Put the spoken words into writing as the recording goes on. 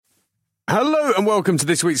Hello and welcome to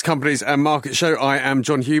this week's Companies and Market Show. I am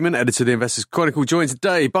John Human, editor of the Investors Chronicle, joined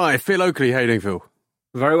today by Phil Oakley. How are you doing, Phil?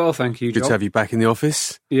 Very well, thank you, John. Good to have you back in the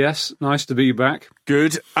office. Yes, nice to be back.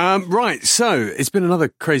 Good. Right, so it's been another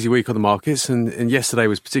crazy week on the markets, and yesterday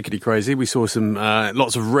was particularly crazy. We saw some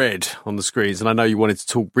lots of red on the screens, and I know you wanted to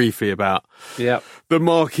talk briefly about the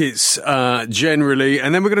markets generally,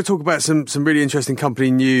 and then we're going to talk about some really interesting company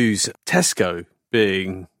news. Tesco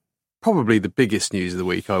being probably the biggest news of the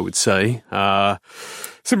week, I would say.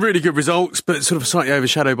 Some really good results, but sort of slightly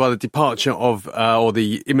overshadowed by the departure of, or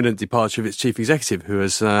the imminent departure of its chief executive, who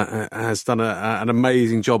has done an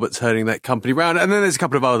amazing job at turning that company around. And then there's a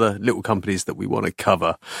couple of other little companies that we want to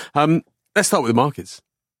cover. Let's start with the markets.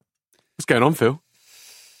 What's going on, Phil?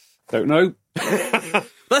 Don't know.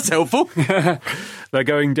 That's helpful. They're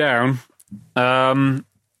going down. And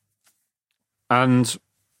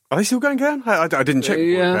are they still going down? I didn't check.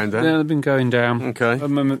 Yeah, they've been going down. Okay.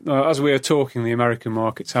 As we are talking, the American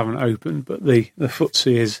markets haven't opened, but the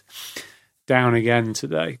FTSE is down again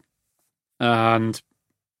today. And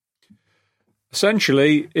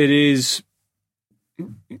essentially, it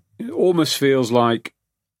almost feels like,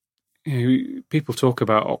 people talk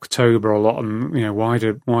about October a lot, and why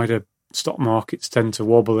do stock markets tend to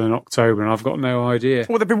wobble in October, and I've got no idea.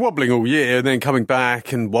 Well, they've been wobbling all year and then coming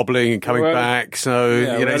back and wobbling and coming back. So,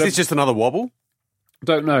 is this just another wobble?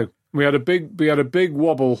 Don't know. We had a big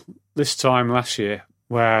wobble this time last year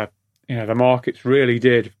where, the markets really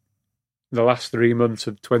did, the last 3 months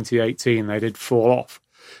of 2018, they did fall off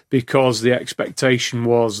because the expectation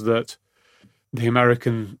was that the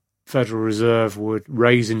American Federal Reserve would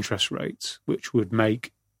raise interest rates, which would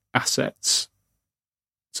make assets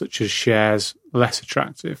such as shares less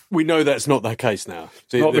attractive. We know that's not the case now.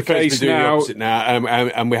 So not the case doing now. The opposite now,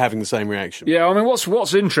 and we're having the same reaction. Yeah, I mean,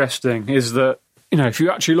 what's interesting is that, if you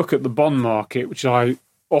actually look at the bond market, which I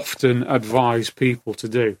often advise people to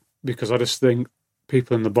do, because I just think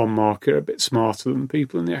people in the bond market are a bit smarter than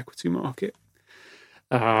people in the equity market.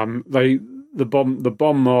 The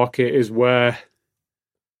bond market is where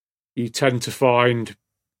you tend to find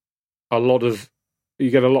you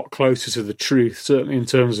get a lot closer to the truth, certainly in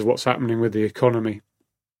terms of what's happening with the economy.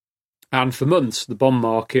 And for months, the bond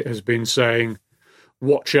market has been saying,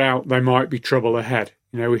 watch out, there might be trouble ahead.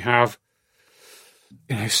 We have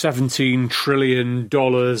 $17 trillion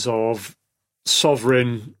of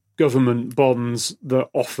sovereign government bonds that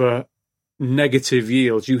offer negative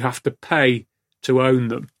yields. You have to pay to own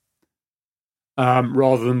them.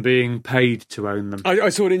 Rather than being paid to own them. I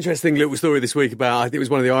saw an interesting little story this week about, I think it was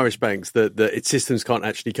one of the Irish banks, that its systems can't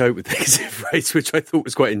actually cope with negative rates, which I thought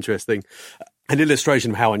was quite interesting. An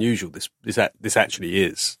illustration of how unusual this actually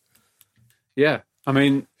is. Yeah. I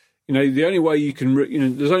mean, the only way you can,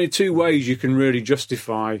 there's only two ways you can really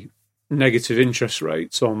justify negative interest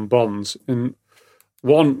rates on bonds. And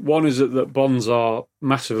one is that bonds are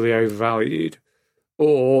massively overvalued,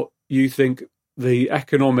 or you think the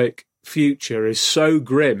economic future is so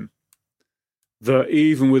grim that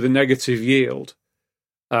even with a negative yield,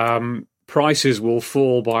 prices will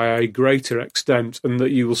fall by a greater extent, and that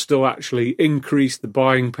you will still actually increase the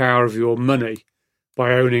buying power of your money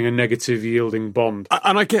by owning a negative yielding bond.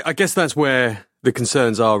 And I guess that's where the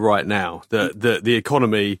concerns are right now. The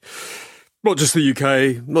economy, not just the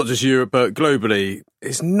UK, not just Europe, but globally,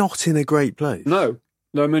 is not in a great place. No.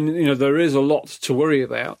 I mean, there is a lot to worry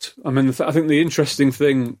about. I mean, I think the interesting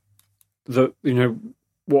thing that,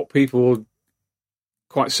 what people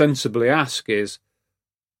quite sensibly ask is,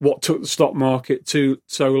 what took the stock market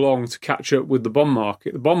so long to catch up with the bond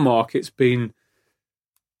market? The bond market's been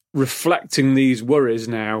reflecting these worries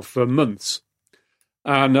now for months.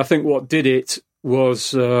 And I think what did it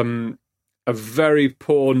was a very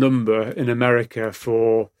poor number in America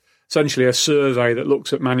for essentially a survey that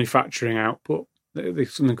looks at manufacturing output.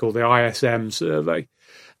 There's something called the ISM survey.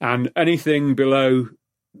 And anything below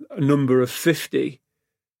a number of 50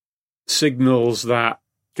 signals that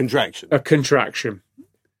a contraction,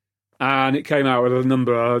 and it came out with a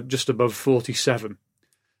number just above 47,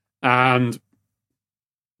 and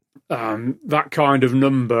that kind of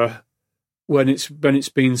number, when it's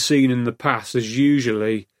been seen in the past, has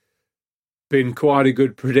usually been quite a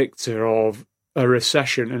good predictor of a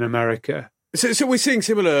recession in America. So we're seeing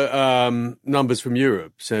similar numbers from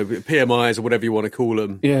Europe, so PMIs or whatever you want to call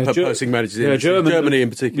them, purchasing managers. Yeah, Germany in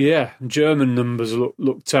particular. Yeah, German numbers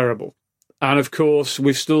look terrible. And of course,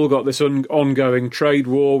 we've still got this ongoing trade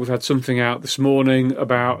war. We've had something out this morning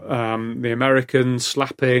about the Americans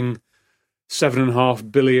slapping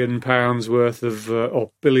 £7.5 billion worth of, or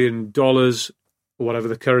 $1 billion, or whatever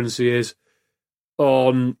the currency is,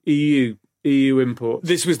 on EU EU imports.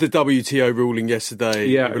 This was the WTO ruling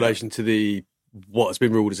yesterday in relation to what has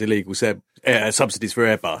been ruled as illegal subsidies for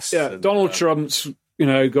Airbus. Yeah, Donald Trump's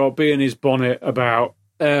got bee in his bonnet about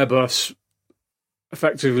Airbus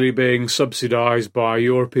effectively being subsidised by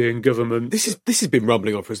European government. This has been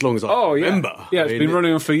rumbling on for as long as I remember. Yeah, it's been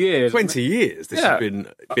running on for years. 20 years this has been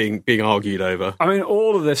being argued over. I mean,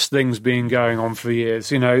 all of this thing's been going on for years.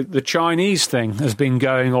 The Chinese thing has been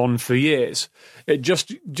going on for years. It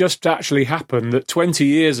just actually happened that 20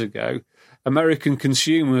 years ago, American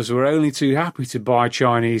consumers were only too happy to buy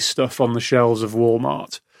Chinese stuff on the shelves of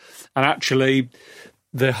Walmart. And actually,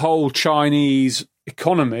 the whole Chinese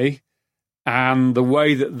economy and the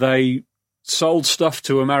way that they sold stuff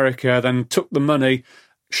to America, then took the money,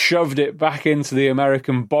 shoved it back into the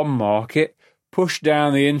American bond market, pushed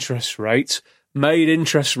down the interest rates, made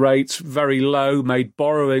interest rates very low, made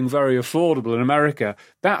borrowing very affordable in America.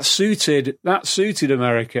 That suited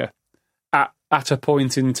America at a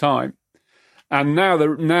point in time. And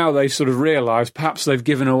now they sort of realise perhaps they've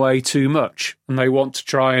given away too much and they want to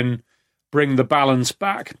try and bring the balance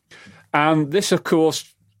back. And this, of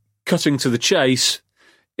course, cutting to the chase,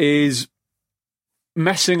 is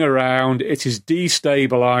messing around. It is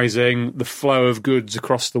destabilising the flow of goods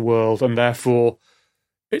across the world, and therefore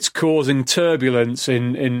it's causing turbulence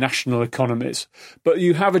in national economies. But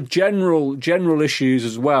you have a general issues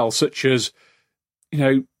as well, such as,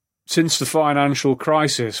 since the financial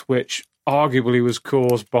crisis, which arguably was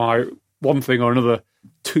caused by one thing or another,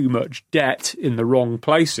 too much debt in the wrong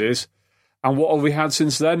places. And what have we had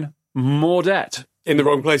since then? More debt. In the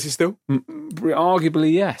wrong places still?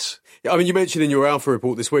 Arguably, yes. I mean, you mentioned in your Alpha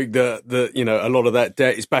report this week that a lot of that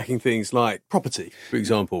debt is backing things like property, for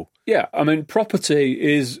example. Yeah, I mean, property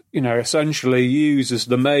is, essentially used as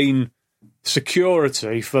the main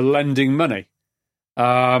security for lending money.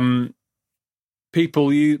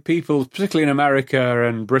 People, particularly in America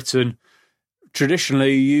and Britain,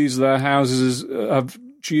 traditionally use their houses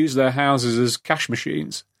as cash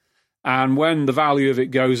machines. And when the value of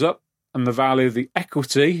it goes up, and the value of the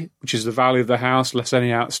equity, which is the value of the house less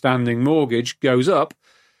any outstanding mortgage, goes up,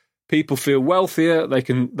 people feel wealthier.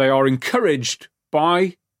 They are encouraged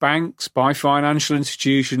by banks, by financial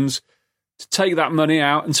institutions, to take that money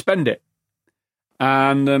out and spend it.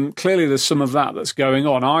 And clearly there's some of that that's going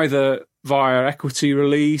on, either via equity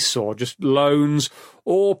release or just loans,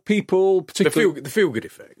 or people particularly... The feel-good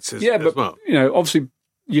effects as well. Obviously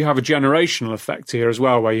you have a generational effect here as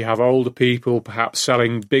well, where you have older people perhaps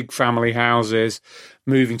selling big family houses,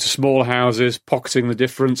 moving to small houses, pocketing the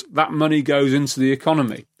difference. That money goes into the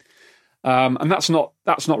economy. And that's not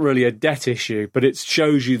really a debt issue, but it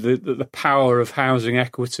shows you the power of housing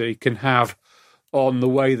equity can have on the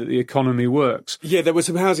way that the economy works. Yeah, there were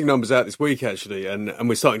some housing numbers out this week, actually, and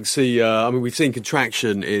we're starting to see, we've seen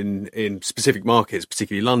contraction in specific markets,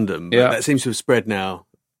 particularly London, but that seems to have spread now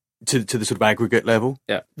to the sort of aggregate level.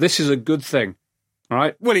 Yeah, this is a good thing,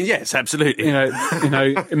 right? Well, yes, absolutely.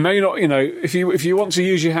 It may not, if you want to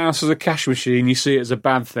use your house as a cash machine, you see it as a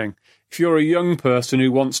bad thing. If you're a young person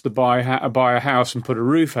who wants to buy a house and put a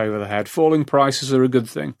roof over the head, falling prices are a good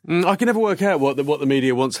thing. I can never work out what the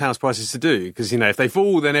media wants house prices to do, because if they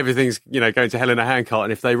fall, then everything's going to hell in a handcart,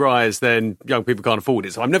 and if they rise, then young people can't afford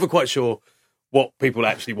it. So I'm never quite sure what people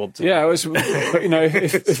actually want to. Yeah,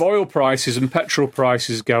 if oil prices and petrol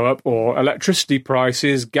prices go up, or electricity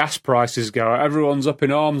prices, gas prices go up, everyone's up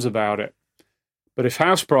in arms about it. But if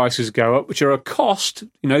house prices go up, which are a cost,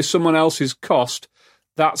 someone else's cost,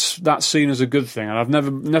 that's seen as a good thing, and I've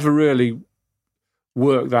never really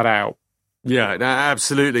worked that out. Yeah, no,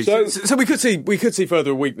 absolutely. So we could see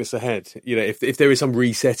further weakness ahead. If there is some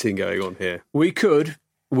resetting going on here, we could,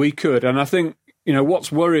 and I think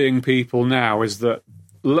what's worrying people now is that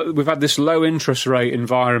we've had this low interest rate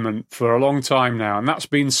environment for a long time now, and that's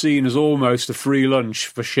been seen as almost a free lunch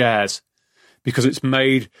for shares, because it's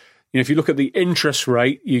made. If you look at the interest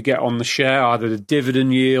rate you get on the share, either the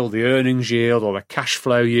dividend yield, the earnings yield, or the cash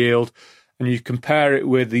flow yield, and you compare it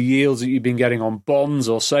with the yields that you've been getting on bonds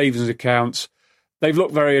or savings accounts, they've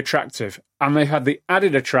looked very attractive. And they've had the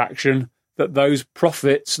added attraction that those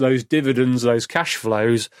profits, those dividends, those cash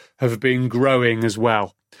flows have been growing as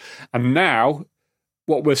well. And now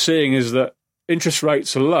what we're seeing is that interest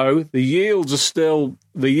rates are low, the yields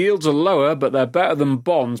are lower, but they're better than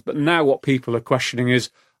bonds. But now what people are questioning is,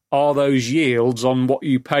 are those yields on what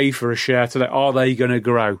you pay for a share today, are they going to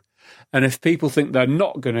grow? And if people think they're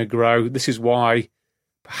not going to grow, this is why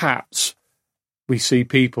perhaps we see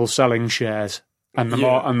people selling shares and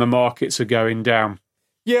the markets are going down.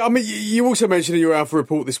 Yeah, I mean, you also mentioned in your Alpha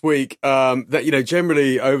report this week that,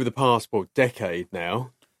 generally over the past, decade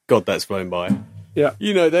now, God, that's flown by, Yeah.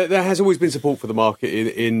 There has always been support for the market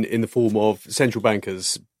in the form of central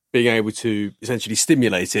bankers being able to essentially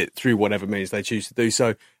stimulate it through whatever means they choose to do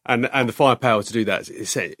so. And the firepower to do that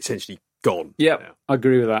is essentially gone. Yeah, I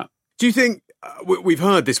agree with that. Do you think, we've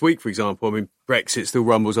heard this week, for example, I mean, Brexit still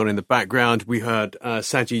rumbles on in the background. We heard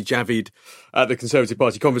Sajid Javid at the Conservative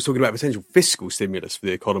Party conference talking about potential fiscal stimulus for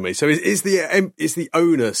the economy. So is the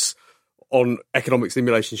onus on economic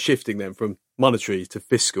stimulation shifting then from monetary to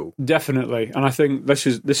fiscal? Definitely. And I think this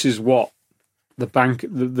is what the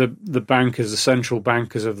bankers, the central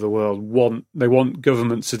bankers of the world want. They want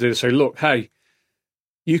governments to do. Say, look, hey,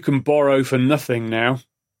 you can borrow for nothing now.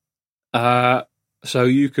 So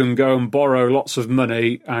you can go and borrow lots of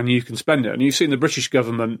money and you can spend it. And you've seen the British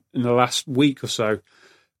government in the last week or so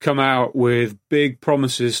come out with big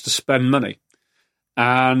promises to spend money.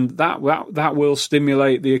 And that will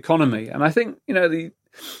stimulate the economy. And I think, in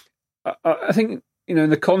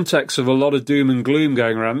the context of a lot of doom and gloom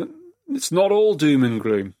going around, it's not all doom and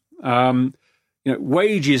gloom.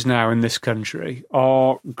 Wages now in this country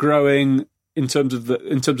are growing in terms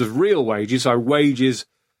of real wages. Our wages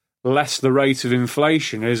less the rate of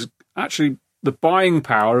inflation is actually the buying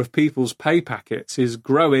power of people's pay packets is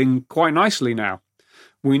growing quite nicely now.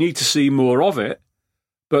 We need to see more of it,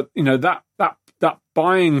 but that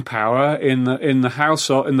buying power in the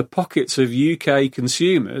household, in the pockets of UK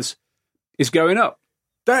consumers, is going up.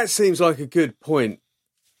 That seems like a good point,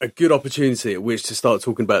 a good opportunity at which to start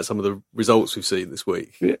talking about some of the results we've seen this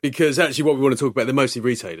week. Yeah. Because actually, what we want to talk about, they're mostly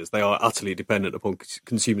retailers. They are utterly dependent upon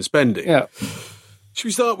consumer spending. Yeah. Should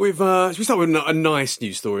we start with a nice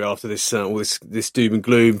news story after this all this doom and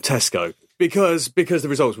gloom? Tesco, because the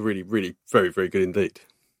results were really, really very, very good indeed.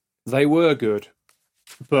 They were good,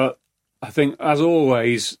 but I think, as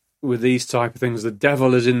always with these type of things, the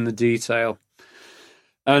devil is in the detail,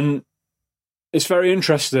 and it's very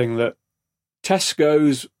interesting that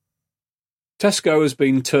Tesco has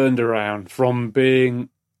been turned around from being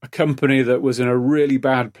a company that was in a really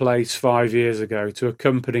bad place 5 years ago to a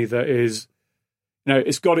company that is,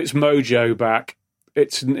 it's got its mojo back.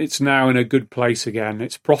 It's now in a good place again.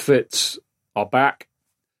 Its profits are back.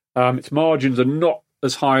 Its margins are not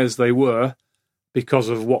as high as they were because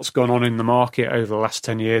of what's gone on in the market over the last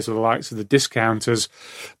 10 years with the likes of the discounters.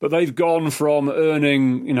 But they've gone from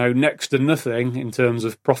earning, next to nothing in terms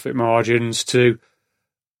of profit margins to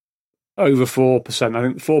over 4%. I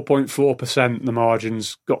think 4.4% the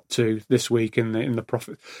margins got to this week in the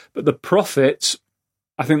profit. But the profits,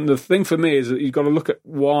 I think the thing for me is that you've got to look at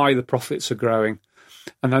why the profits are growing.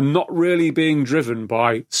 And they're not really being driven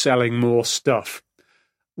by selling more stuff.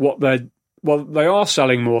 They are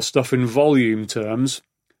selling more stuff in volume terms,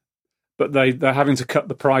 but they're having to cut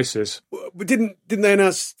the prices. Didn't they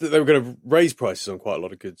announce that they were going to raise prices on quite a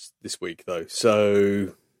lot of goods this week, though?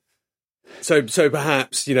 So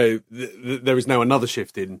perhaps, there is now another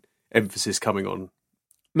shift in emphasis coming on.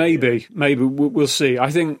 Maybe we'll see. I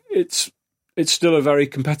think it's still a very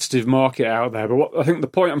competitive market out there. But I think the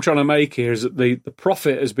point I'm trying to make here is that the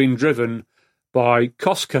profit has been driven by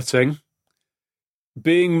cost cutting,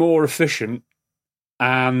 being more efficient,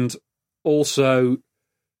 and also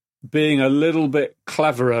being a little bit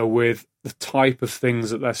cleverer with the type of things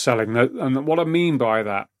that they're selling. And what I mean by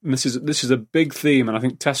that, and this is a big theme, and I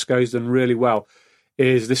think Tesco's done really well,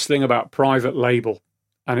 is this thing about private label.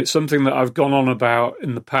 And it's something that I've gone on about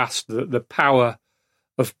in the past, the power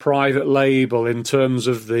of private label in terms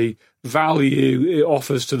of the value it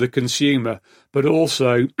offers to the consumer, but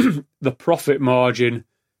also the profit margin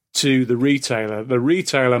to the retailer. The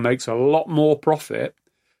retailer makes a lot more profit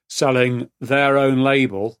selling their own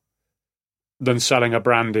label than selling a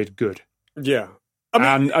branded good. Yeah.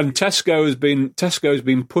 And Tesco's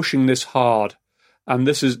been pushing this hard, and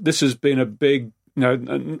this has been a big,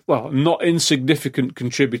 not insignificant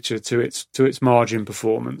contributor to its margin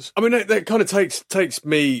performance. I mean, that kind of takes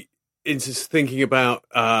me into thinking about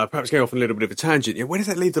perhaps going off on a little bit of a tangent. Where does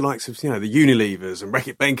that leave the likes of the Unilevers and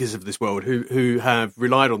Reckitt Benckiser of this world, who have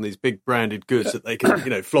relied on these big branded goods that they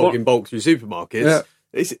can flog in bulk through supermarkets? Yeah.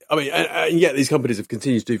 And yet these companies have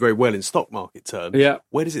continued to do very well in stock market terms. Yeah.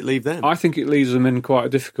 Where does it leave them? I think it leaves them in quite a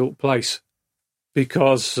difficult place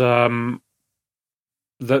because the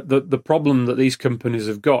problem that these companies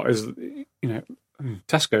have got is,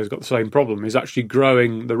 Tesco's got the same problem, is actually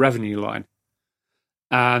growing the revenue line.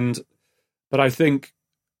 But I think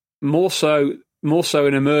more so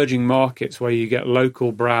in emerging markets where you get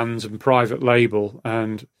local brands and private label,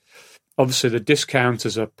 and obviously the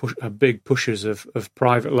discounters are big pushers of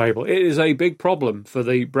private label. It is a big problem for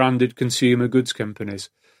the branded consumer goods companies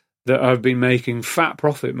that have been making fat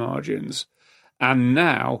profit margins, and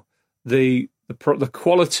now the the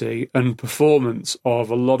quality and performance of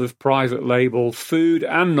a lot of private label food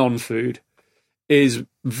and non-food is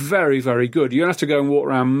very, very good. You don't have to go and walk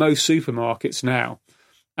around most supermarkets now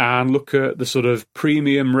and look at the sort of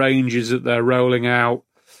premium ranges that they're rolling out.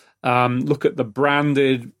 Look at the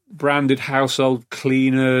branded household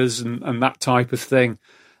cleaners and that type of thing.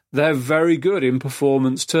 They're very good in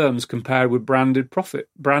performance terms compared with branded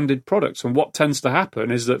products. And what tends to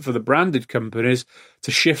happen is that for the branded companies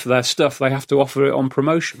to shift their stuff, they have to offer it on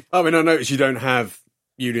promotion. I mean, I notice you don't have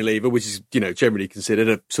Unilever, which is, generally considered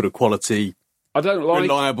a sort of quality,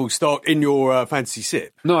 reliable stock in your fancy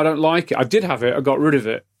sip. No, I don't like it. I did have it. I got rid of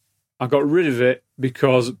it. I got rid of it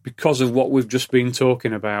because of what we've just been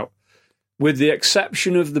talking about. With the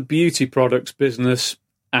exception of the beauty products business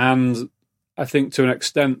and I think to an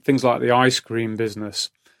extent things like the ice cream business,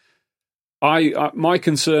 my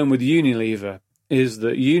concern with Unilever is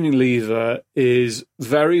that Unilever is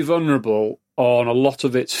very vulnerable on a lot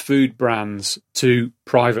of its food brands to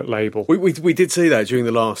private label. We did see that during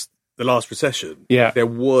the last recession. Yeah. There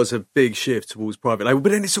was a big shift towards private label,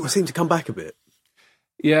 but then it sort of seemed to come back a bit.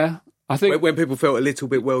 Yeah. I think when people felt a little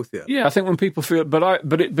bit wealthier. Yeah, I think when people feel, but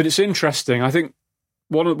it's interesting. I think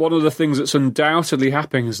one of the things that's undoubtedly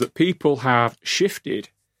happening is that people have shifted.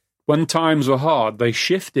 When times were hard, they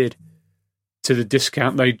shifted to the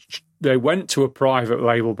discount. They went to a private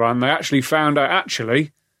label brand. They actually found out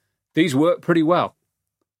these work pretty well.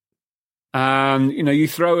 And you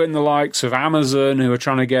throw in the likes of Amazon who are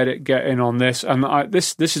trying to get in on this, and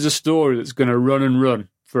this is a story that's going to run and run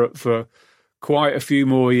for quite a few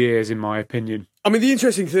more years, in my opinion. I mean, the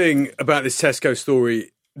interesting thing about this Tesco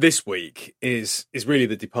story this week is really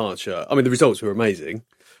the departure. I mean, the results were amazing,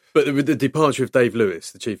 but the departure of Dave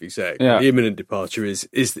Lewis, the chief exec, the imminent departure is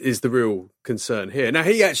the real concern here. Now,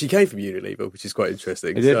 he actually came from Unilever, which is quite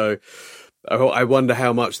interesting. So I wonder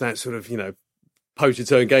how much that sort of, poacher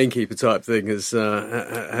turn gamekeeper type thing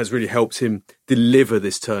has really helped him deliver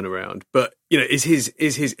this turnaround. But, is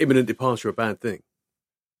his imminent departure a bad thing?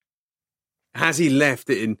 Has he left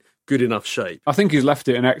it in good enough shape? I think he's left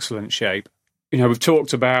it in excellent shape. We've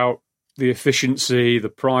talked about the efficiency, the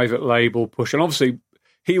private label push, and obviously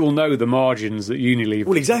he will know the margins that Unilever.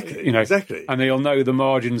 Well, exactly, exactly, and he'll know the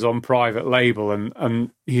margins on private label,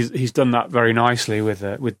 and he's done that very nicely with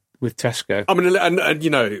Tesco.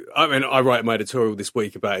 I mean, I write my editorial this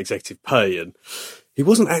week about executive pay, and he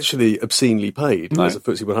wasn't actually obscenely paid as a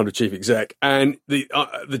FTSE 100 chief exec, and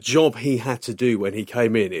the job he had to do when he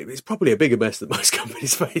came in, it's probably a bigger mess than most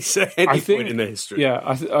companies face at any point in their history. Yeah,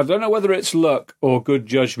 I don't know whether it's luck or good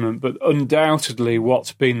judgment, but undoubtedly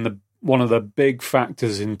what's been one of the big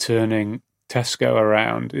factors in turning Tesco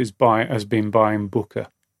around has been buying Booker.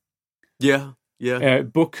 Yeah.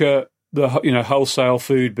 Booker, the wholesale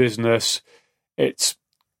food business, it's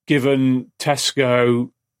given Tesco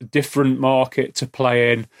different market to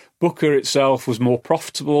play in. Booker itself was more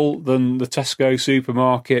profitable than the Tesco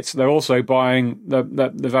supermarkets. They're also buying,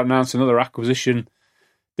 they've announced another acquisition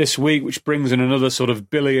this week, which brings in another sort of £1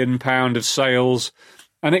 billion of sales.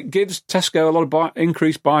 And it gives Tesco a lot of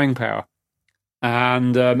increased buying power.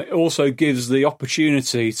 And it also gives the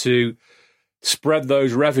opportunity to spread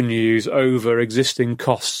those revenues over existing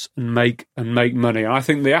costs and make money. And I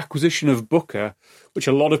think the acquisition of Booker, which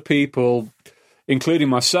a lot of people, including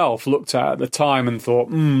myself, looked at the time and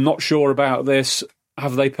thought, not sure about this.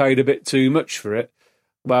 Have they paid a bit too much for it?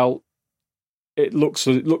 Well, it looks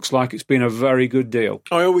like it's been a very good deal.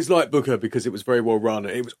 I always liked Booker because it was very well run.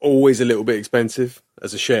 It was always a little bit expensive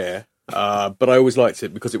as a share, but I always liked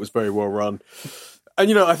it because it was very well run.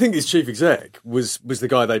 And, I think his chief exec was the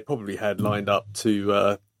guy they probably had lined up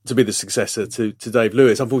to be the successor to Dave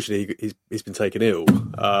Lewis. Unfortunately, he's been taken ill,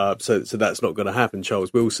 so that's not going to happen.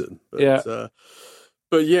 Charles Wilson, but they've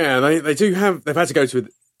had to go to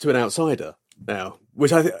an outsider now,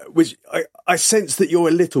 which I sense that you're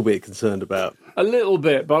a little bit concerned about. A little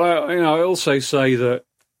bit, but I also say that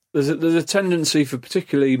there's a tendency for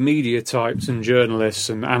particularly media types and journalists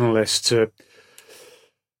and analysts to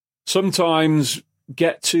sometimes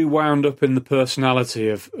get too wound up in the personality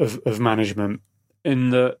of management.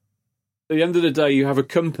 In that, at the end of the day, you have a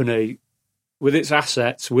company with its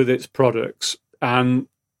assets, with its products, and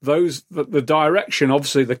the direction.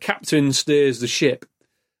 Obviously, the captain steers the ship,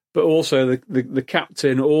 but also the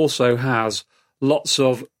captain also has lots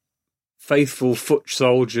of faithful foot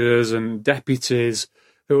soldiers and deputies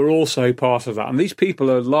who are also part of that, and these people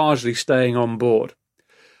are largely staying on board.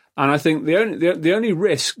 And I think the only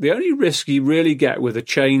risk you really get with a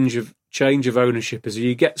change of ownership is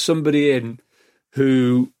you get somebody in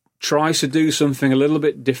who tries to do something a little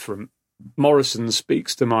bit different. Morrison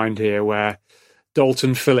speaks to mind here, where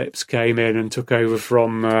Dalton Phillips came in and took over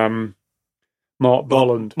from Mark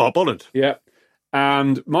Bolland. Mark Bolland. Yeah.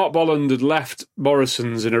 And Mark Bolland had left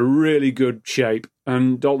Morrison's in a really good shape,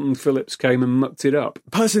 and Dalton Phillips came and mucked it up.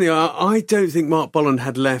 Personally, I don't think Mark Bolland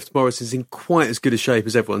had left Morrison's in quite as good a shape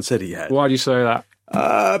as everyone said he had. Why do you say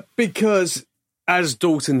that? Because as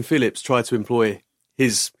Dalton Phillips tried to employ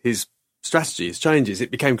his strategy, his changes,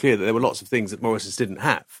 it became clear that there were lots of things that Morrison's didn't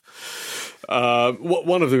have.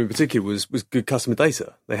 One of them in particular was good customer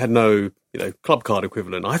data. They had no, club card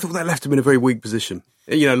equivalent. I thought that left them in a very weak position.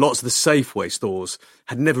 Lots of the Safeway stores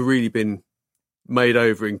had never really been made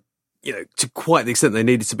over in, to quite the extent they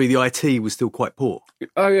needed to be. The IT was still quite poor.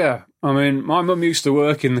 Oh, yeah. I mean, my mum used to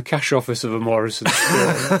work in the cash office of a Morrison's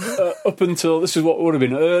store up until, this is what would have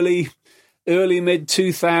been early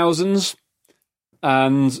mid-2000s,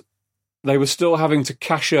 and they were still having to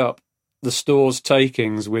cash up the store's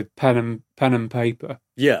takings with pen and paper.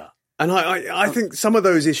 Yeah. And I think some of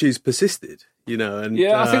those issues persisted, and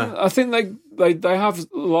I think they have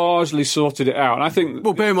largely sorted it out. And I think,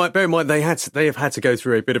 well, bear in mind they have had to go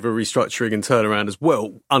through a bit of a restructuring and turnaround as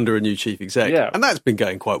well under a new chief exec, and that's been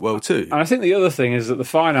going quite well too. And I think the other thing is that the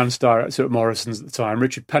finance director at Morrison's at the time,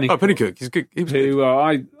 Richard Pennycook, he's good. He was who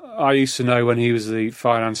I used to know when he was the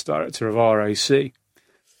finance director of RAC,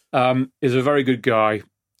 is a very good guy,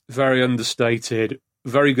 very understated,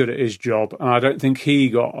 very good at his job, and I don't think he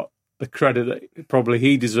got the credit that probably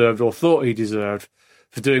he deserved or thought he deserved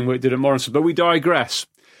for doing what he did at Morrison. But we digress.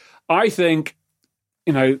 I think,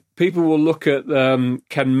 people will look at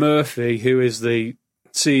Ken Murphy, who is the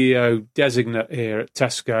CEO designate here at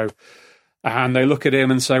Tesco, and they look at him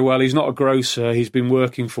and say, well, he's not a grocer. He's been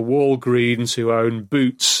working for Walgreens, who own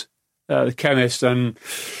Boots, the chemist, and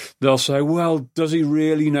they'll say, well, does he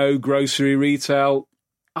really know grocery retail?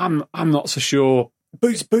 I'm not so sure.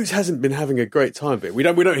 Boots hasn't been having a great time of it. We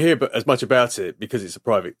don't hear as much about it because it's a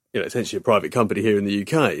private, essentially a private company here in the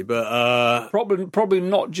UK. But probably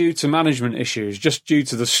not due to management issues, just due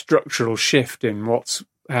to the structural shift in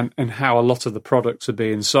and how a lot of the products are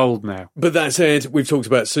being sold now. But that said, we've talked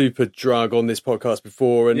about Superdrug on this podcast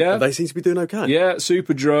before, and they seem to be doing okay. Yeah,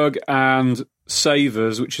 Superdrug and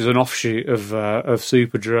Savers, which is an offshoot of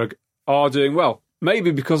Superdrug, are doing well.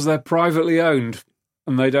 Maybe because they're privately owned.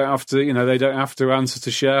 And they don't have to answer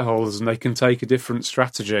to shareholders, and they can take a different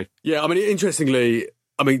strategy. Yeah, I mean, interestingly,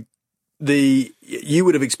 you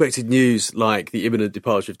would have expected news like the imminent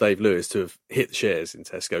departure of Dave Lewis to have hit the shares in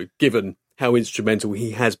Tesco, given how instrumental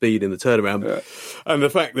he has been in the turnaround, and the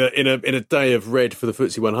fact that in a day of red for the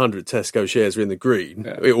FTSE 100, Tesco shares are in the green,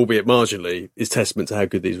 albeit marginally, is testament to how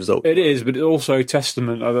good these results are. It is, but it's also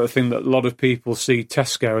testament. I think that a lot of people see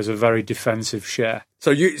Tesco as a very defensive share.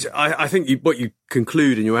 So I think what you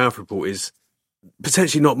conclude in your Alpha report is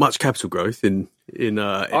potentially not much capital growth in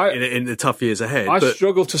the tough years ahead. I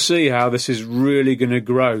struggle to see how this is really going to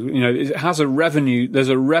grow. It has a revenue. There's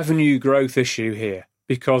a revenue growth issue here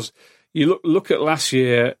because you look at last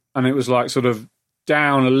year and it was like sort of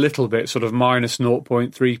down a little bit, sort of minus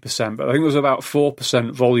 0.3%, but I think it was about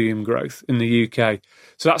 4% volume growth in the UK.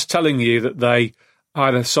 So that's telling you that they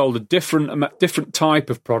either sold a different type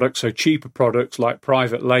of product, so cheaper products like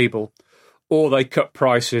private label, or they cut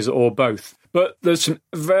prices, or both. But there's some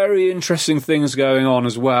very interesting things going on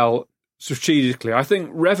as well strategically. I think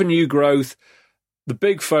revenue growth, the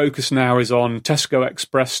big focus now is on Tesco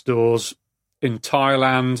Express stores in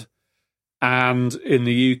Thailand and in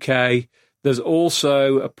the UK. There's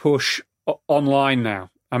also a push online now.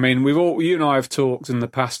 I mean, you and I have talked in the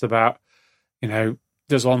past about,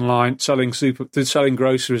 does online selling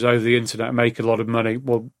groceries over the internet make a lot of money?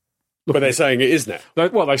 Well, but they're saying it is now.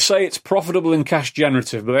 Well, they say it's profitable and cash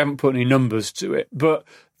generative, but they haven't put any numbers to it. But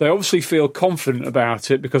they obviously feel confident about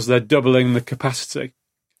it because they're doubling the capacity.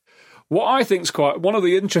 What I think is one of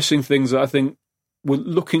the interesting things that I think,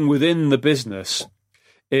 looking within the business,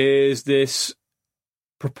 is this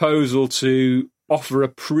proposal to offer a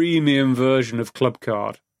premium version of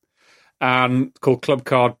Clubcard and called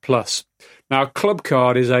Clubcard Plus. Now,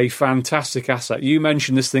 Clubcard is a fantastic asset. You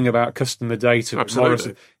mentioned this thing about customer data. Absolutely.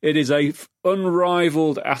 Morrison. It is a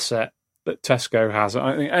unrivaled asset that Tesco has.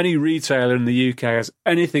 I think any retailer in the UK has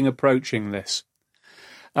anything approaching this.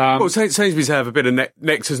 Sainsbury's have a bit of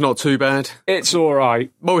Nectar's not too bad. It's all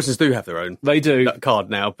right. Morrison's do have their own. They do. Card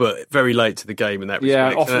now, but very late to the game in that respect.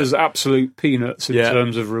 Yeah, it offers absolute peanuts in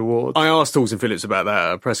terms of rewards. I asked Dalton Phillips about that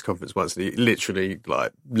at a press conference once, and he literally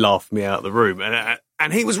laughed me out of the room.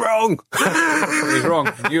 And he was wrong. He was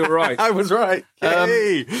wrong. You were right. I was right.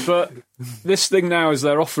 But this thing now is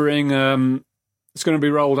they're offering. It's going to be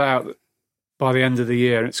rolled out by the end of the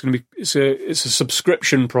year. It's a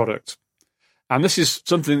subscription product. And this is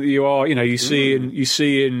something that you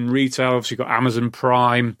see in retail. Obviously, you've got Amazon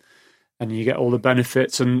Prime, and you get all the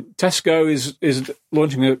benefits. And Tesco is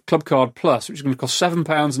launching a Clubcard Plus, which is going to cost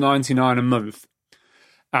 £7.99 a month.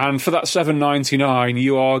 And for that £7.99,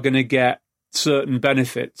 you are going to get certain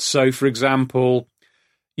benefits. So, for example,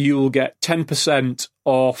 you will get 10%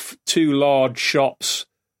 off 2 large shops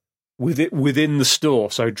within the store,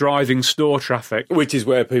 so driving store traffic. Which is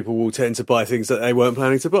where people will tend to buy things that they weren't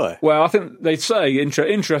planning to buy. Well, I think they say,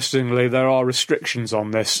 interestingly, there are restrictions on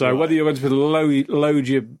this. So whether you're going to load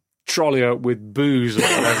your trolley up with booze or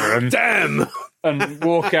whatever, and damn, and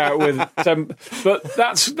walk out with but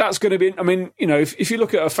that's going to be. I mean, if you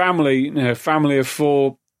look at a family of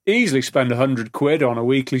 4, easily spend £100 on a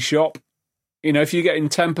weekly shop. If you're getting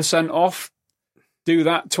 10% off, do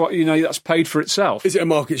that. That's paid for itself. Is it a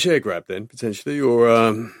market share grab then, potentially,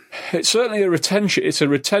 or? It's certainly a retention. It's a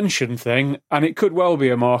retention thing, and it could well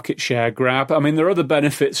be a market share grab. I mean, there are other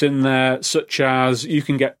benefits in there, such as you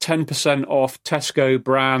can get 10% off Tesco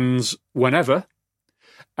brands whenever.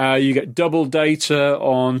 You get double data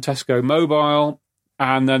on Tesco Mobile,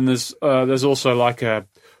 and then there's also like a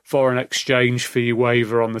foreign exchange fee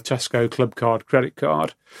waiver on the Tesco Clubcard credit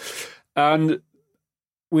card, and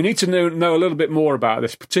we need to know a little bit more about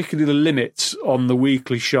this, particularly the limits on the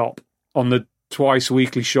weekly shop, on the twice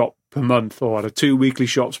weekly shop per month, or the 2 weekly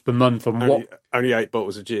shops per month. On only 8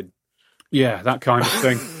 bottles of gin. Yeah, that kind of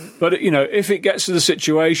thing. But, if it gets to the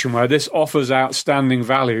situation where this offers outstanding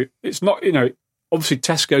value, it's not, obviously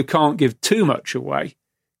Tesco can't give too much away,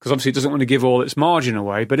 because obviously it doesn't want to give all its margin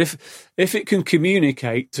away. But if it can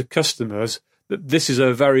communicate to customers that this is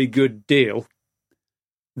a very good deal,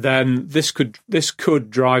 then this could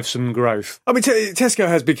drive some growth. I mean, Tesco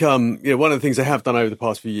has become, one of the things they have done over the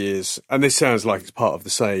past few years, and this sounds like it's part of the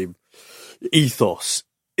same ethos,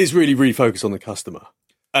 is really refocus on the customer.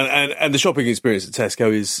 And the shopping experience at Tesco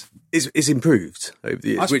is improved over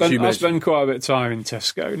the years. I spend quite a bit of time in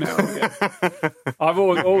Tesco now. I've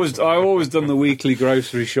always done the weekly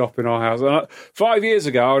grocery shop in our house. And 5 years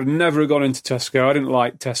ago, I would never have gone into Tesco. I didn't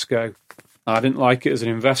like Tesco. I didn't like it as an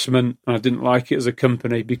investment, and I didn't like it as a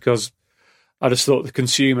company because I just thought the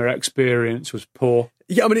consumer experience was poor.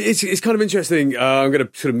 Yeah, I mean, it's kind of interesting. I'm going to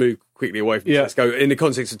sort of move quickly away from Tesco in the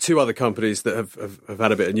context of 2 other companies that have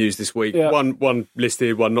had a bit of news this week. Yeah. One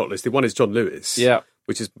listed, one not listed. One is John Lewis,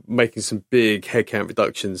 which is making some big headcount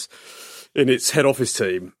reductions in its head office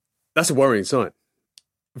team. That's a worrying sign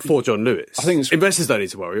for John Lewis. I think investors don't need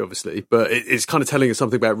to worry, obviously, but it's kind of telling us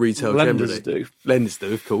something about retail generally. Lenders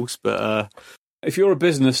do, of course. But if you're a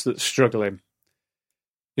business that's struggling,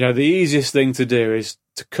 the easiest thing to do is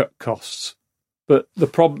to cut costs. But the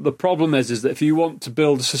problem is that if you want to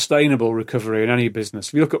build a sustainable recovery in any business,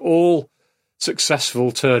 if you look at all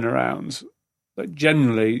successful turnarounds,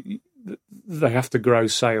 generally they have to grow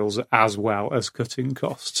sales as well as cutting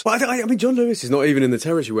costs. Well, I mean, John Lewis is not even in the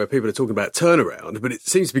territory where people are talking about turnaround, but it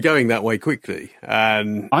seems to be going that way quickly.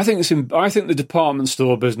 And I think the department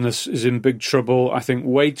store business is in big trouble. I think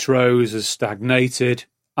Waitrose has stagnated,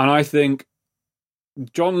 and I think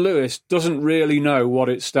John Lewis doesn't really know what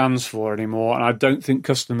it stands for anymore, and I don't think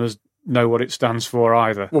customers know what it stands for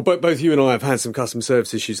either. Well, both you and I have had some customer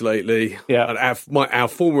service issues lately. Yeah. And our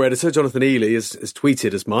former editor, Jonathan Ely, has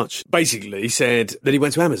tweeted as much. Basically said that he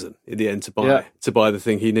went to Amazon in the end to buy the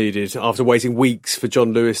thing he needed after waiting weeks for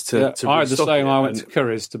John Lewis to I had the same. I went to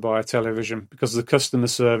Currys to buy a television because the customer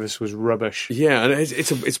service was rubbish. Yeah, and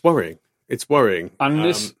it's worrying. It's worrying. And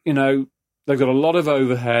this, they've got a lot of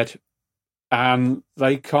overhead, and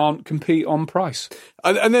they can't compete on price.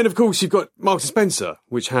 And then, of course, you've got Marks & Spencer,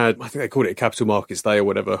 which had, I think they called it a Capital Markets Day or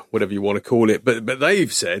whatever you want to call it. But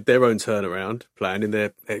they've said their own turnaround plan in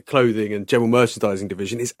their clothing and general merchandising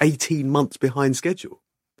division is 18 months behind schedule.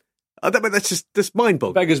 That's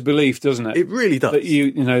mind-boggling. Beggars belief, doesn't it? It really does.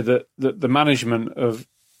 That that the management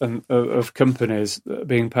of companies that are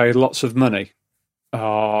being paid lots of money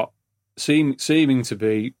are seeming to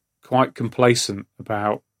be quite complacent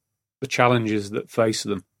about the challenges that face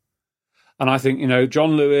them. And I think,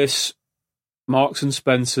 John Lewis, Marks and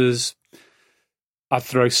Spencer's, I'd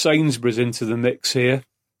throw Sainsbury's into the mix here.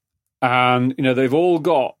 And, they've all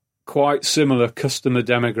got quite similar customer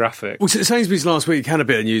demographic. Well, Sainsbury's last week had a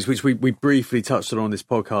bit of news, which we briefly touched on this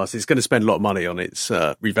podcast. It's going to spend a lot of money on its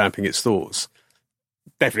revamping its stores.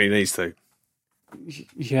 Definitely needs to.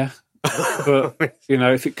 Yeah. But,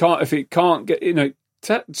 if it can't get,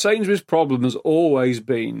 Sainsbury's problem has always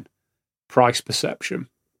been price perception,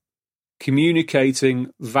 communicating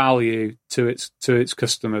value to its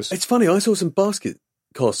customers. It's funny, I saw some basket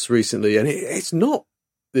costs recently, and it's not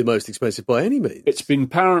the most expensive by any means. It's been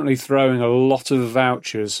apparently throwing a lot of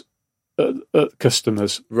vouchers at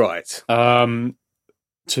customers, right?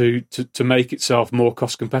 To make itself more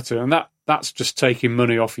cost competitive, and that's just taking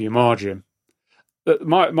money off your margin.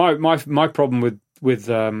 My problem with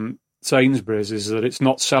Sainsbury's is that it's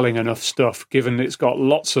not selling enough stuff, given it's got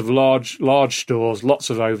lots of large stores, lots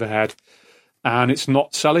of overhead, and it's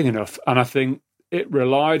not selling enough. And I think it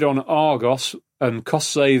relied on Argos and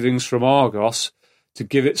cost savings from Argos to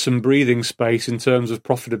give it some breathing space in terms of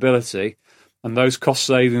profitability. And those cost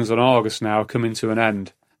savings on Argos now are coming to an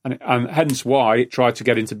end. And hence why it tried to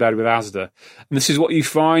get into bed with Asda. And this is what you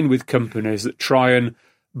find with companies that try and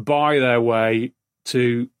buy their way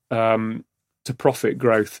to profit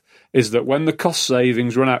growth, is that when the cost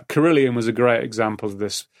savings run out, Carillion was a great example of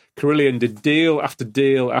this. Carillion did deal after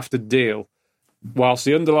deal after deal, whilst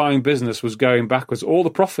the underlying business was going backwards. All the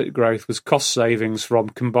profit growth was cost savings from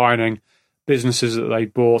combining businesses that they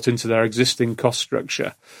bought into their existing cost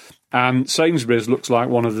structure. And Sainsbury's looks like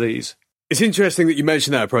one of these. It's interesting that you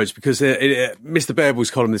mentioned that approach, because Mr. Bearable's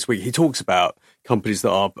column this week, he talks about companies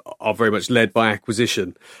that are very much led by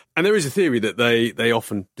acquisition. And there is a theory that they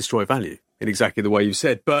often destroy value in exactly the way you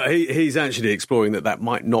said. But he's actually exploring that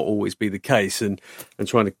might not always be the case, and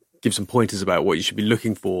trying to give some pointers about what you should be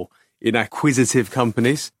looking for in acquisitive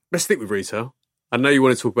companies. Let's stick with retail. I know you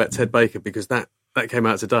want to talk about Ted Baker, because that came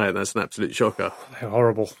out today, and that's an absolute shocker. They're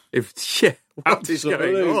horrible. What is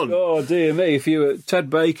going on? Oh, dear me. If you were a Ted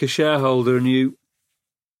Baker shareholder and you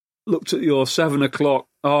looked at your 7 o'clock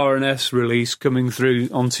RNS release coming through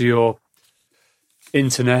onto your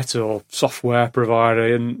internet or software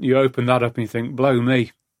provider, and you open that up and you think, blow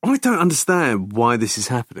me. I don't understand why this is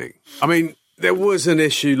happening. I mean, there was an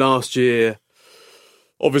issue last year,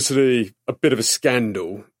 obviously a bit of a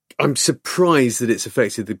scandal. I'm surprised that it's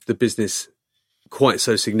affected the business quite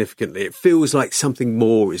so significantly. It feels like something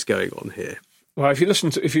more is going on here. Well,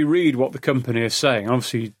 if you read what the company is saying,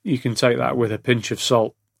 obviously you can take that with a pinch of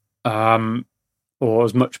salt, or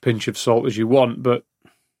as much pinch of salt as you want. But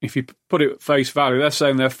if you put it at face value, they're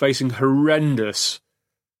saying they're facing horrendous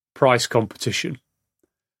price competition,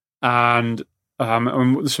 and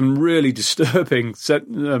there's some really disturbing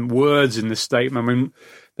words in the statement. I mean,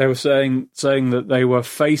 they were saying that they were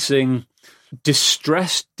facing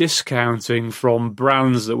distressed discounting from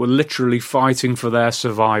brands that were literally fighting for their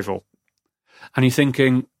survival. And you're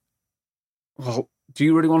thinking, well, do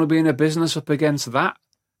you really want to be in a business up against that?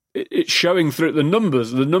 It's showing through the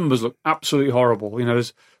numbers. The numbers look absolutely horrible. You know,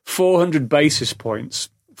 there's 400 basis points,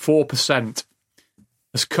 4%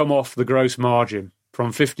 has come off the gross margin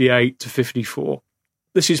from 58 to 54.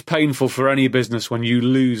 This is painful for any business when you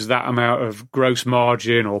lose that amount of gross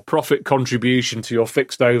margin or profit contribution to your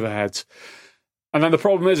fixed overheads. And then the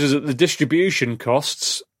problem is that the distribution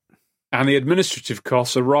costs and the administrative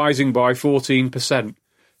costs are rising by 14%.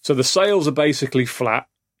 So the sales are basically flat.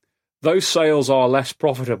 Those sales are less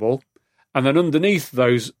profitable. And then underneath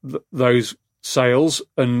those sales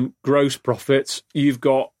and gross profits, you've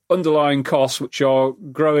got underlying costs which are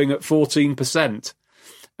growing at 14%.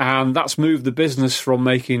 And that's moved the business from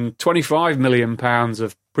making £25 million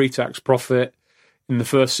of pre-tax profit in the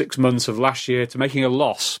first 6 months of last year to making a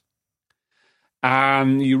loss.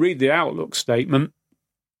 And you read the outlook statement,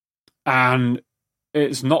 and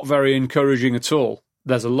it's not very encouraging at all.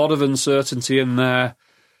 There's a lot of uncertainty in there.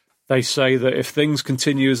 They say that if things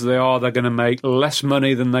continue as they are, they're going to make less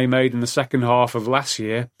money than they made in the second half of last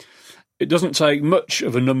year. It doesn't take much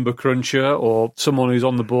of a number cruncher or someone who's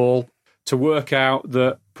on the ball to work out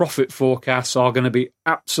that profit forecasts are going to be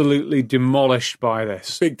absolutely demolished by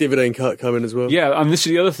this. Big dividend cut coming as well. Yeah, and this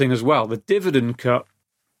is the other thing as well. The dividend cut,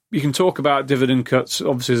 you can talk about dividend cuts,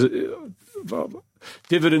 obviously,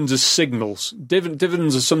 dividends as signals.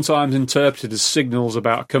 Dividends are sometimes interpreted as signals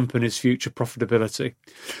about a company's future profitability.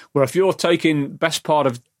 Where if you're taking best part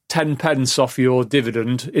of 10 pence off your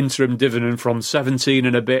interim dividend from 17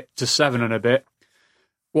 and a bit to 7 and a bit,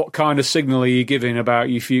 what kind of signal are you giving about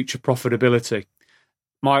your future profitability?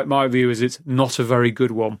 My view is it's not a very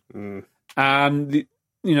good one. And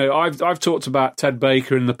I've talked about Ted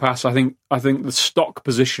Baker in the past. I think the stock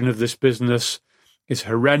position of this business is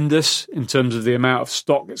horrendous in terms of the amount of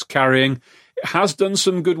stock it's carrying. It has done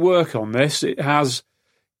some good work on this. It has,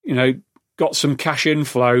 got some cash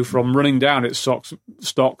inflow from running down its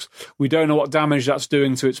stocks. We don't know what damage that's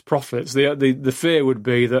doing to its profits. The fear would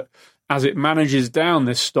be that as it manages down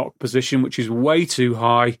this stock position, which is way too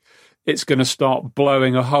high, it's going to start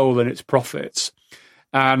blowing a hole in its profits.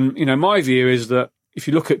 And, my view is that if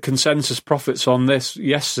you look at consensus profits on this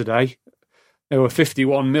yesterday, there were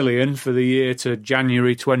 51 million for the year to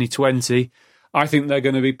January 2020. I think they're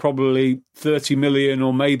going to be probably 30 million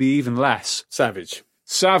or maybe even less. Savage.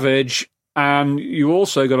 And you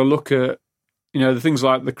also got to look at, the things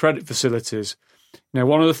like the credit facilities.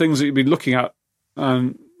 One of the things that you've been looking at,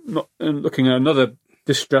 looking at another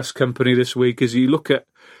distressed company this week, is you look at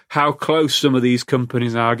how close some of these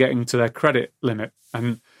companies are getting to their credit limit.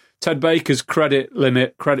 And Ted Baker's credit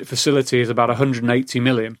facility is about 180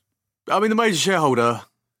 million. I mean, the major shareholder,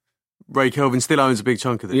 Ray Kelvin, still owns a big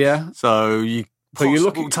chunk of this. Yeah. So you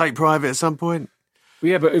take private at some point.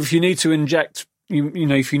 Yeah, but if you need to inject,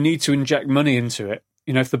 if you need to inject money into it,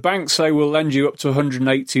 if the banks say we'll lend you up to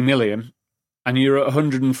 180 million, and you're at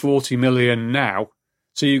 140 million now,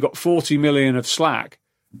 so you've got 40 million of slack,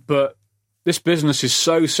 but this business is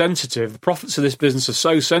so sensitive, the profits of this business are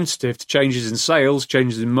so sensitive to changes in sales,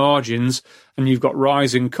 changes in margins, and you've got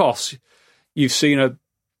rising costs. You've seen a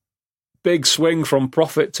big swing from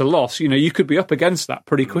profit to loss. You could be up against that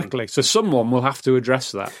pretty quickly. So someone will have to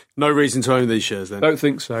address that. No reason to own these shares then? Don't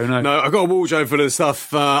think so, no. No, I've got a wardrobe full of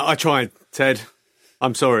stuff. I tried, Ted.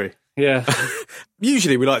 I'm sorry. Yeah.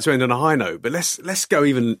 Usually we like to end on a high note, but let's go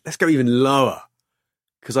even lower,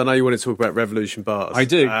 because I know you want to talk about Revolution Bars. I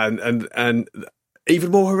do, and even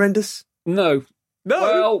more horrendous. No.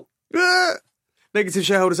 Well, negative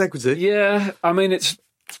shareholders' equity. Yeah, I mean it's.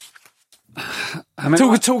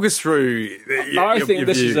 Talk us through. I think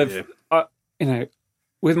this is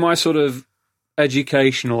with my sort of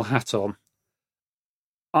educational hat on,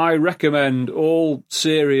 I recommend all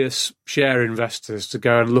serious share investors to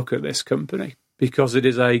go and look at this company, because it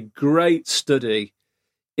is a great study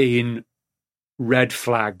in red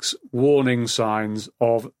flags, warning signs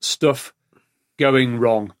of stuff going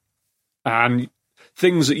wrong, and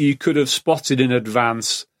things that you could have spotted in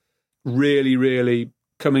advance really, really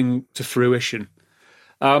coming to fruition.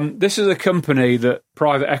 This is a company that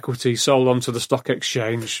private equity sold onto the stock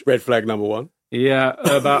exchange. Red flag number one. Yeah,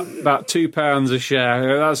 about £2 a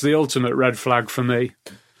share. That's the ultimate red flag for me.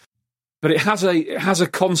 But it has a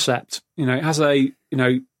concept. It has a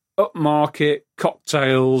upmarket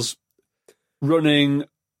cocktails, running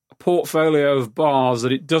a portfolio of bars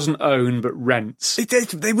that it doesn't own but rents.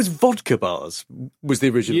 It was vodka bars. Was the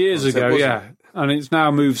original years concept, ago? Yeah, and it's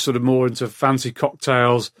now moved sort of more into fancy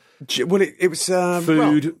cocktails. Well, it was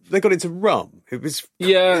food. Rum. They got into rum. It was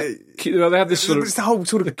they had this sort of the whole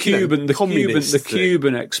sort of the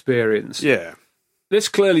Cuban experience. Yeah, this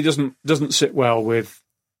clearly doesn't sit well with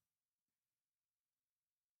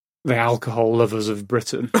the alcohol lovers of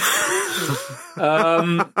Britain.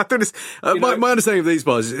 I don't my understanding of these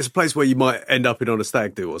bars is it's a place where you might end up in on a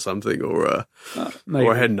stag do or something, or a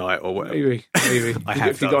hen night or whatever. Maybe.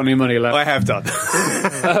 If you got any money left, I have done.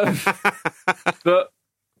 But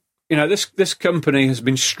this company has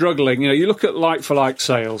been struggling. You look at like-for-like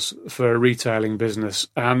sales for a retailing business,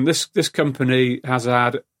 and this company has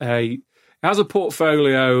had a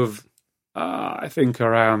portfolio of I think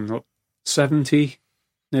around 70,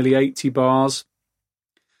 nearly 80 bars.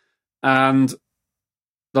 And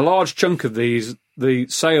the large chunk of these, the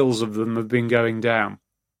sales of them have been going down.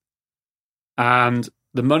 And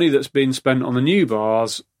the money that's been spent on the new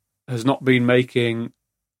bars has not been making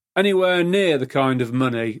anywhere near the kind of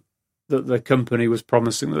money that the company was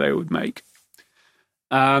promising that they would make.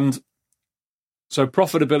 And so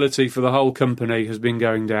profitability for the whole company has been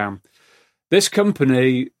going down. This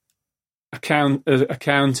company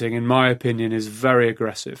accounting, in my opinion, is very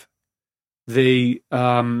aggressive. They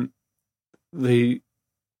have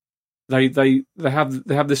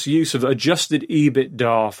this use of adjusted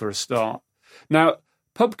EBITDA for a start. Now,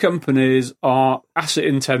 pub companies are asset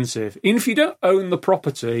intensive. Even if you don't own the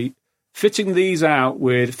property, fitting these out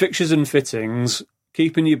with fixtures and fittings,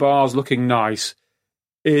 keeping your bars looking nice,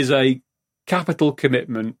 is a capital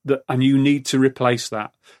commitment and you need to replace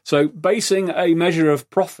that. So basing a measure of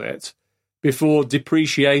profit before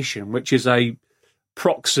depreciation, which is a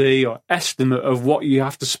proxy or estimate of what you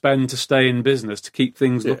have to spend to stay in business to keep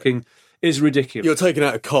things looking, is ridiculous. You're taking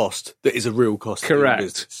out a cost that is a real cost. Correct. In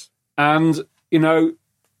business. And you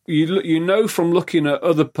know from looking at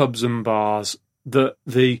other pubs and bars that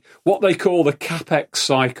what they call the capex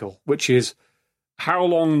cycle, which is how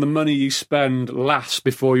long the money you spend lasts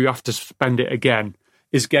before you have to spend it again,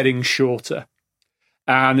 is getting shorter.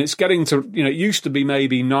 And it's getting to, it used to be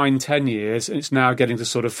maybe 9-10 years, and it's now getting to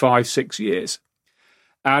sort of 5-6 years.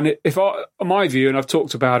 And my view, and I've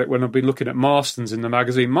talked about it when I've been looking at Marston's in the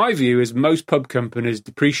magazine, my view is most pub companies'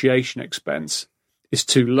 depreciation expense is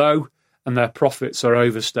too low and their profits are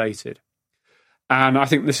overstated. And I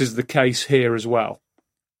think this is the case here as well.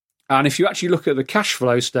 And if you actually look at the cash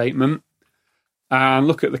flow statement and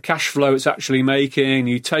look at the cash flow it's actually making,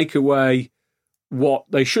 you take away what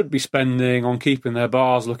they should be spending on keeping their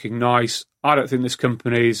bars looking nice, I don't think this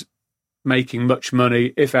company's making much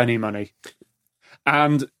money, if any money.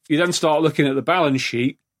 And you then start looking at the balance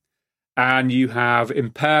sheet, and you have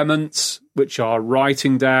impairments, which are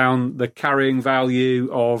writing down the carrying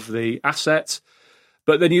value of the assets.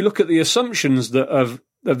 But then you look at the assumptions that have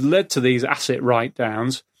led to these asset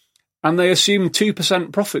write-downs, and they assume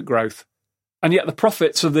 2% profit growth. And yet the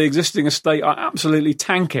profits of the existing estate are absolutely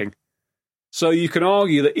tanking. So you can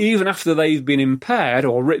argue that even after they've been impaired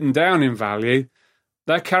or written down in value,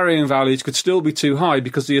 their carrying values could still be too high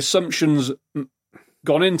because the assumptions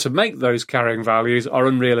gone in to make those carrying values are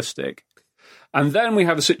unrealistic. And then we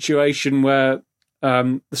have a situation where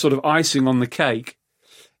the sort of icing on the cake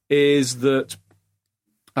is that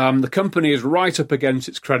the company is right up against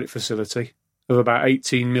its credit facility of about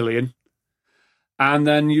 18 million. And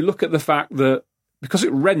then you look at the fact that because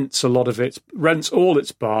it rents all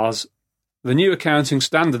its bars, the new accounting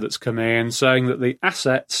standard that's come in saying that the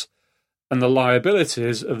assets and the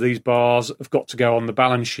liabilities of these bars have got to go on the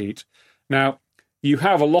balance sheet. Now, you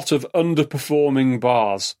have a lot of underperforming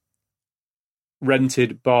bars,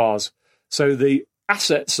 rented bars. So the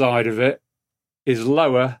asset side of it is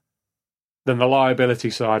lower than the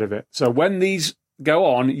liability side of it. So when these go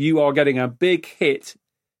on, you are getting a big hit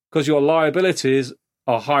because your liabilities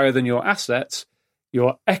are higher than your assets.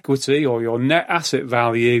 Your equity or your net asset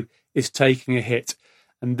value is taking a hit.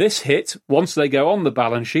 And this hit, once they go on the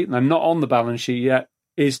balance sheet, and they're not on the balance sheet yet,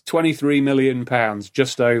 is £23 million,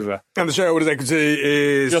 just over. And the shareholders' equity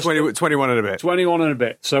is 21 and a bit. 21 and a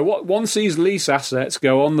bit. So once these lease assets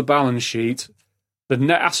go on the balance sheet, the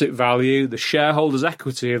net asset value, the shareholders'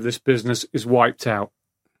 equity of this business is wiped out.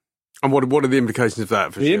 And what are the implications of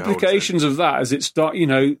that for shareholders? The implications of that is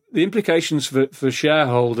the implications for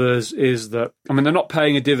shareholders is that, I mean, they're not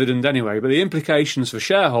paying a dividend anyway, but the implications for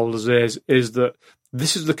shareholders is that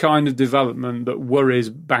this is the kind of development that worries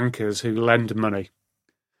bankers who lend money.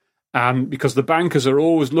 Because the bankers are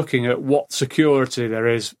always looking at what security there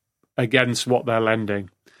is against what they're lending.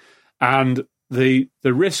 And the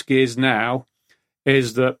risk is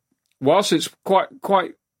that whilst it's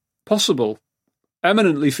quite possible,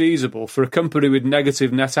 eminently feasible for a company with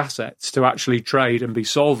negative net assets to actually trade and be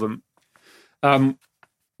solvent, the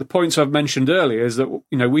points I've mentioned earlier is that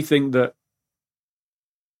we think that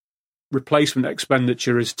replacement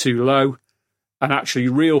expenditure is too low, and actually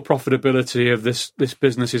real profitability of this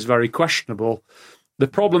business is very questionable. The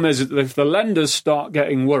problem is that if the lenders start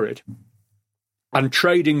getting worried and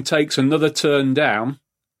trading takes another turn down,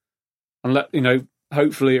 and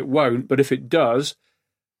hopefully it won't, but if it does,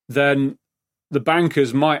 then the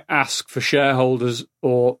bankers might ask for shareholders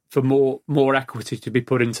or for more equity to be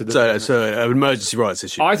put into the business. So an emergency rights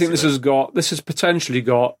issue. I think this has potentially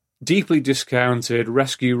got deeply discounted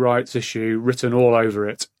rescue rights issue written all over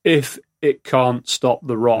it if it can't stop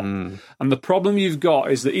the rot. And the problem you've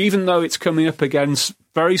got is that even though it's coming up against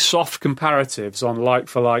very soft comparatives on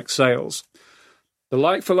like-for-like sales, the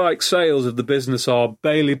like-for-like sales of the business are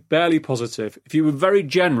barely positive. If you were very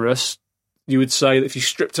generous, you would say that if you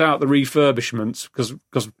stripped out the refurbishments,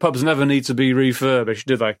 because pubs never need to be refurbished,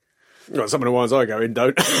 do they? Well, some of the ones I go in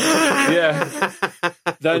don't. Yeah.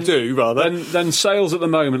 Then sales at the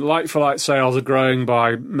moment, like-for-like sales are growing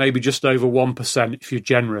by maybe just over 1% if you're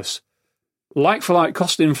generous. Like-for-like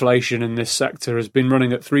cost inflation in this sector has been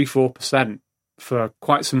running at 3-4% for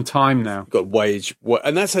quite some time now. Got wage,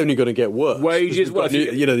 and that's only going to get worse. Wages,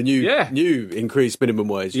 the new increased minimum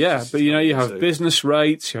wage. Yeah, but you have business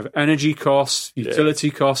rates, you have energy costs, utility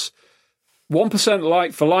costs. 1%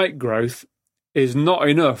 like-for-like growth is not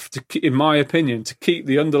enough, in my opinion, to keep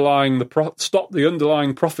stop the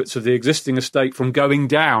underlying profits of the existing estate from going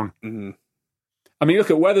down. Mm-hmm. I mean,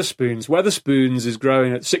 look at Wetherspoons. Wetherspoons is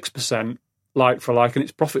growing at 6% like-for-like, and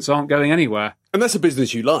its profits aren't going anywhere. And that's a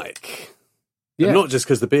business you like. Yeah. And not just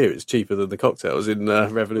because the beer is cheaper than the cocktails in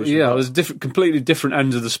Revolution. Yeah, there's completely different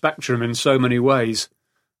ends of the spectrum in so many ways,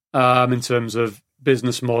 in terms of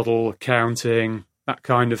business model, accounting, that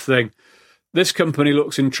kind of thing. This company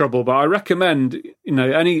looks in trouble, but I recommend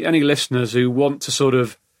any listeners who want to sort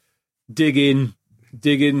of dig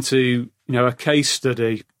into a case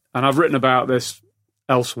study, and I've written about this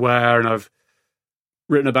elsewhere, and I've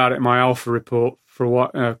written about it in my Alpha report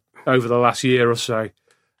for over the last year or so.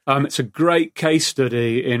 It's a great case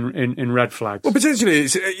study in red flags. Well, potentially,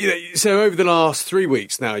 so over the last 3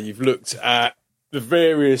 weeks now, you've looked at the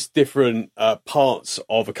various different parts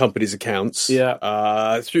of a company's accounts through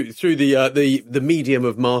the medium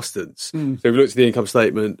of Marston's. So we've looked at the income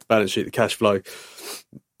statement, balance sheet, the cash flow.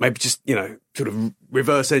 Maybe just sort of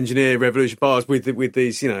reverse engineer Revolution Bars with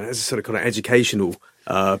these as a sort of kind of educational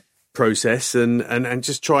process and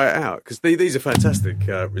just try it out, because these are fantastic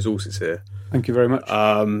resources here. Thank you very much.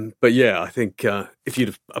 But yeah, I think if you'd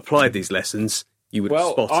have applied these lessons, you would have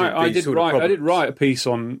spotted these sort of problems. I did write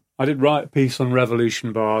a piece on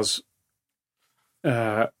Revolution bars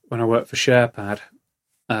when I worked for SharePad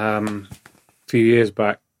a few years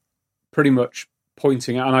back, pretty much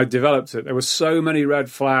pointing out, and I developed it. There were so many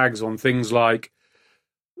red flags on things like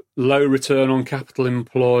low return on capital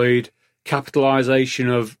employed, capitalization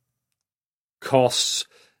of costs,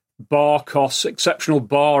 bar costs, exceptional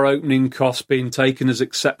bar opening costs being taken as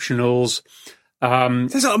exceptionals.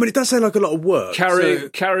 It does sound like a lot of work.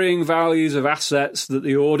 Carrying values of assets that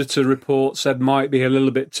the auditor report said might be a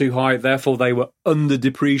little bit too high, therefore they were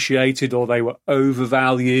under-depreciated or they were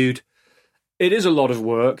overvalued. It is a lot of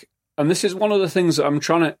work, and this is one of the things that I'm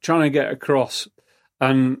trying to get across.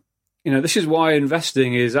 And this is why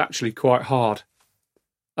investing is actually quite hard.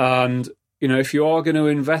 And if you are going to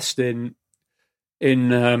invest in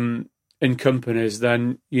companies,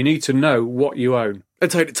 then you need to know what you own and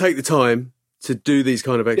take the time to do these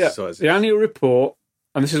kind of exercises. The annual report,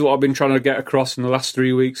 and this is what I've been trying to get across in the last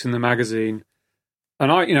 3 weeks in the magazine.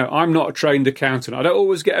 And I'm not a trained accountant. I don't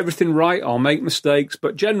always get everything right. I'll make mistakes,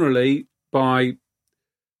 but generally by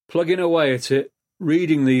plugging away at it,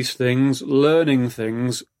 reading these things, learning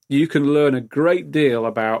things, you can learn a great deal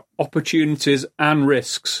about opportunities and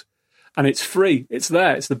risks. And it's free. It's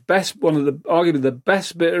there. It's the best, arguably the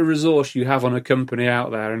best bit of resource you have on a company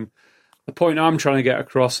out there. And the point I'm trying to get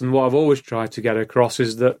across, and what I've always tried to get across,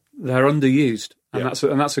 is that they're underused, and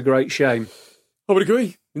that's a great shame. I would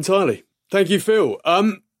agree entirely. Thank you, Phil.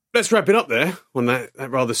 Let's wrap it up there on that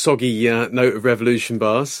rather soggy note of Revolution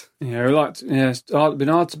bars. Yeah, it's been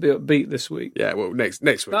hard to be upbeat this week. Yeah, well, next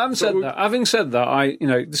week. Having said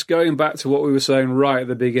that, just going back to what we were saying right at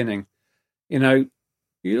the beginning, you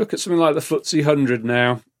look at something like the FTSE 100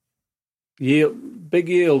 now, big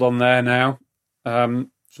yield on there now,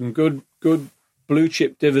 some good blue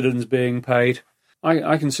chip dividends being paid.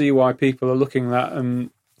 I can see why people are looking at that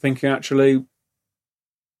and thinking, actually,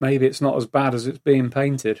 maybe it's not as bad as it's being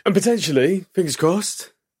painted. And potentially, fingers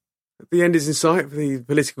crossed, the end is in sight for the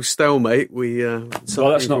political stalemate. Let's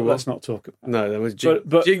not talk about that. No, that was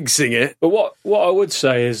jinxing it. But what I would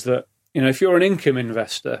say is that, if you're an income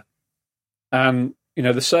investor, and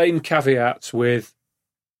the same caveats with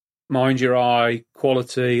mind your eye,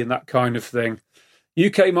 quality, and that kind of thing.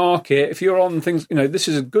 UK market, if you're on things, this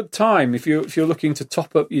is a good time if you're looking to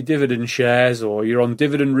top up your dividend shares, or you're on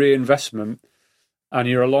dividend reinvestment, and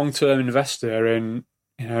you're a long-term investor in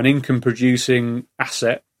an income-producing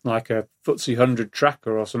asset like a FTSE 100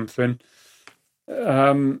 tracker or something.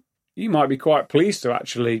 You might be quite pleased to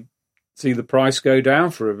actually see the price go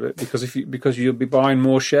down for a bit because you'll be buying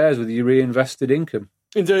more shares with your reinvested income.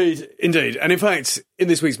 Indeed. And in fact, in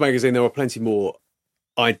this week's magazine, there are plenty more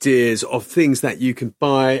ideas of things that you can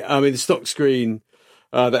buy. I mean, the stock screen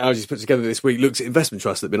that Algy's put together this week looks at investment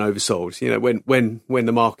trusts that have been oversold. When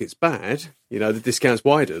the market's bad, the discounts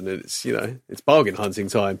widen and it's bargain hunting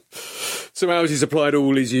time. So Algy's applied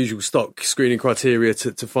all his usual stock screening criteria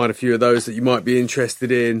to find a few of those that you might be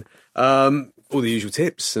interested in. All the usual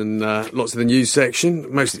tips and lots of the news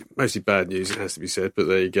section. Mostly bad news, it has to be said, but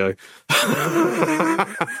there you go.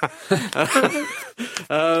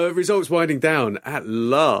 Results winding down at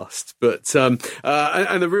last, but and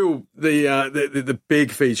the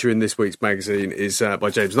big feature in this week's magazine is by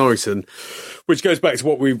James Norrington, which goes back to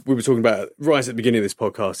what we were talking about right at the beginning of this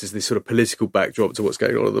podcast, is this sort of political backdrop to what's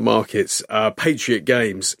going on in the markets. Patriot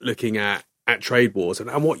Games looking at trade wars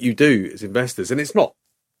and what you do as investors, and it's not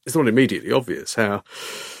immediately obvious how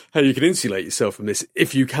you can insulate yourself from this,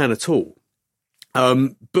 if you can at all.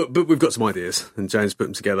 But we've got some ideas, and James put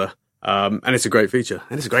them together. And it's a great feature,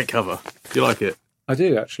 and it's a great cover. Do you like it? I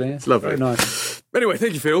do, actually. It's lovely. Very nice. Anyway,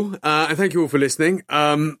 thank you, Phil, and thank you all for listening.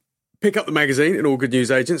 Pick up the magazine in all good news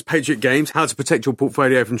agents. Patriot Games, How to Protect Your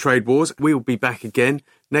Portfolio from Trade Wars. We'll be back again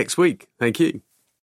next week. Thank you.